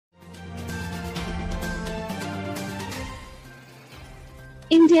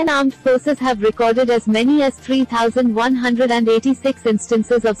Indian Armed Forces have recorded as many as 3,186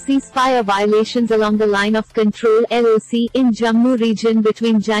 instances of ceasefire violations along the Line of Control (LoC) in Jammu region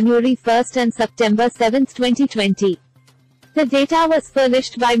between January 1 and September 7, 2020. The data was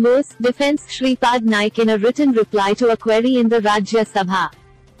furnished by MOS Defence Shripad Naik in a written reply to a query in the Rajya Sabha.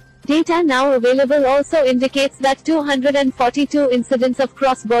 Data now available also indicates that 242 incidents of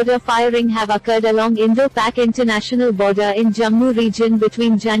cross-border firing have occurred along Indo-Pak international border in Jammu region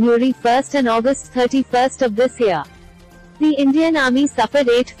between January 1 and August 31 of this year. The Indian Army suffered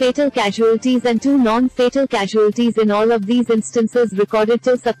 8 fatal casualties and 2 non-fatal casualties in all of these instances recorded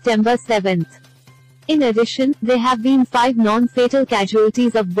till September 7. In addition, there have been 5 non-fatal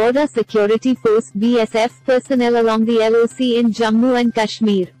casualties of Border Security Force (BSF) personnel along the LoC in Jammu and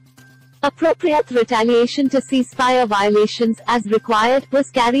Kashmir. Appropriate retaliation to ceasefire violations, as required, was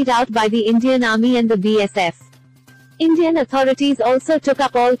carried out by the Indian Army and the BSF. Indian authorities also took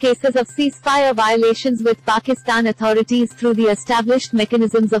up all cases of ceasefire violations with Pakistan authorities through the established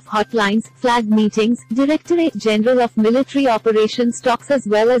mechanisms of hotlines, flag meetings, Directorate General of Military Operations talks as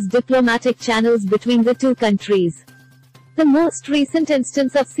well as diplomatic channels between the two countries. The most recent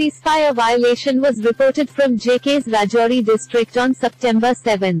instance of ceasefire violation was reported from JK's Rajouri district on September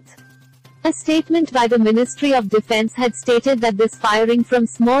 7. A statement by the Ministry of Defence had stated that this firing from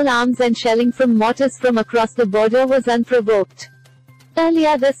small arms and shelling from mortars from across the border was unprovoked.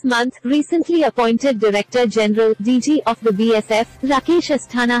 Earlier this month, recently appointed Director General (DG) of the BSF, Rakesh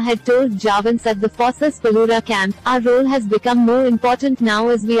Asthana had told Jawans at the Forces Palura camp, "Our role has become more important now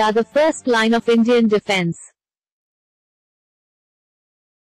as we are the first line of Indian defence."